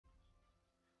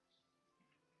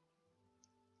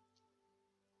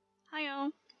Hi all,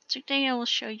 today I will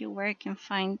show you where you can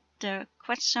find the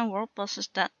quests and world bosses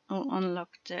that will unlock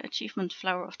the achievement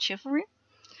Flower of Chivalry.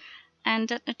 And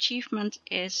that achievement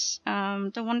is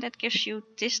the one that gives you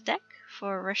this deck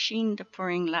for Rajhin the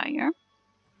Pouring Liar.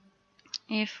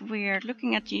 If we're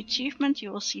looking at the achievement,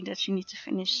 you will see that you need to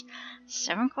finish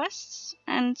 7 quests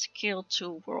and kill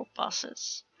 2 world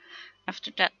bosses. After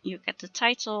that you get the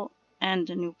title and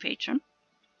the new patron.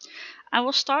 I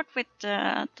will start with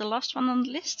the last one on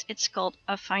the list. It's called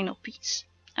A Final Piece.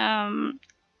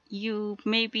 You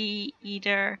may be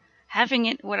either having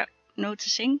it without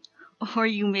noticing, or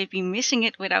you may be missing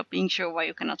it without being sure why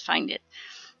you cannot find it.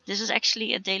 This is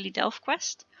actually a daily delve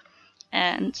quest,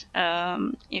 and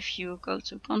if you go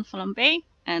to Gonfalon Bay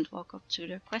and walk up to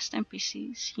the quest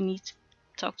NPCs, you need to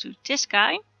talk to this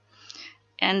guy,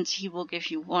 and he will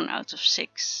give you 1 out of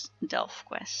 6 delve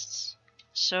quests.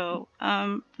 So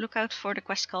look out for the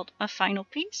quest called A Final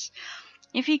Piece.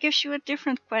 If he gives you a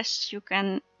different quest, you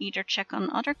can either check on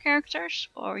other characters,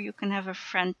 or you can have a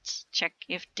friend check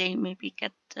if they maybe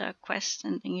get the quest,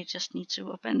 and then you just need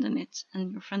to abandon it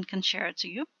and your friend can share it to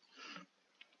you.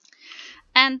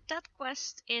 And that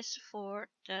quest is for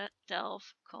the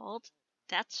delve called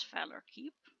That's Valor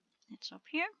Keep. It's up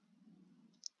here.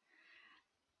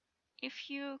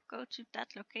 If you go to that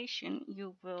location,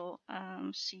 you will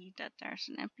see that there's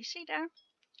an NPC there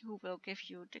who will give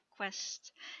you the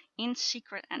quest In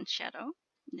Secret and Shadow.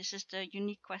 This is the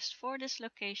unique quest for this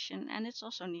location, and it's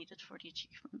also needed for the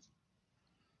achievement.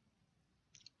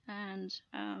 And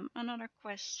another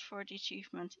quest for the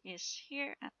achievement is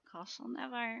here at Castle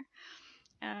Nevair.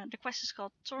 The quest is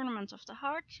called Tournament of the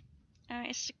Heart.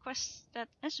 It's the quest that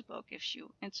Isobel gives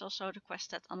you. It's also the quest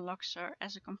that unlocks her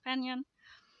as a companion.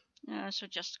 So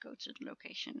just go to the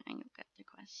location and you'll get the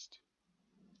quest.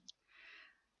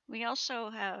 We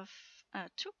also have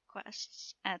 2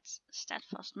 quests at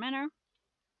Steadfast Manor.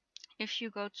 If you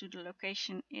go to the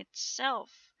location itself,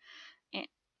 it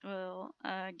will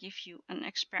give you an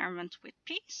experiment with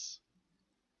peace.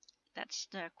 That's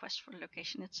the quest for the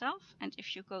location itself. And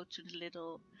if you go to the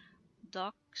little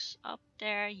docks up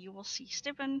there, you will see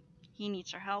Stibben. He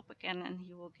needs our help again, and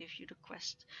he will give you the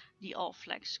quest, the All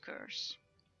Flags Curse.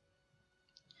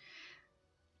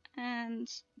 And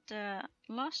the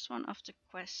last one of the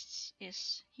quests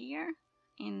is here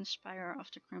in Spire of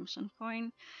the Crimson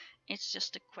Coin. It's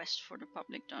just a quest for the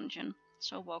public dungeon.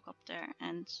 So walk up there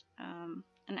and an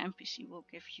NPC will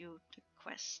give you the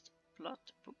quest Blood,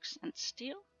 Books and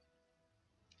Steel.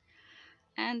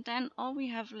 And then all we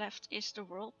have left is the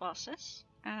world bosses.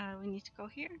 We need to go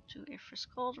here to Ifris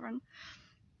Cauldron.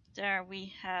 There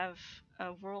we have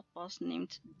a world boss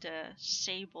named the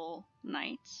Sable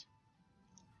Knight.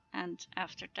 And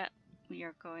after that we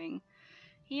are going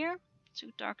here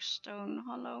to Darkstone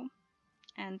Hollow,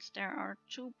 and there are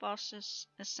 2 bosses,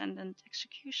 Ascendant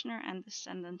Executioner and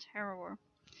Ascendant Harrower.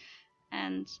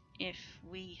 And if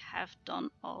we have done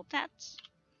all that,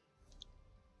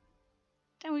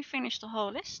 then we finish the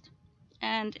whole list,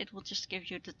 and it will just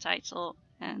give you the title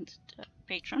and the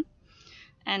patron,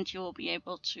 and you will be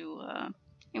able to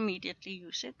immediately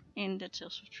use it in the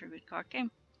Tales of Tribute card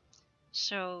game.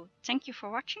 So thank you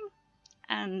for watching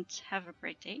and have a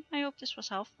great day. I hope this was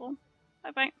helpful.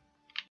 Bye bye.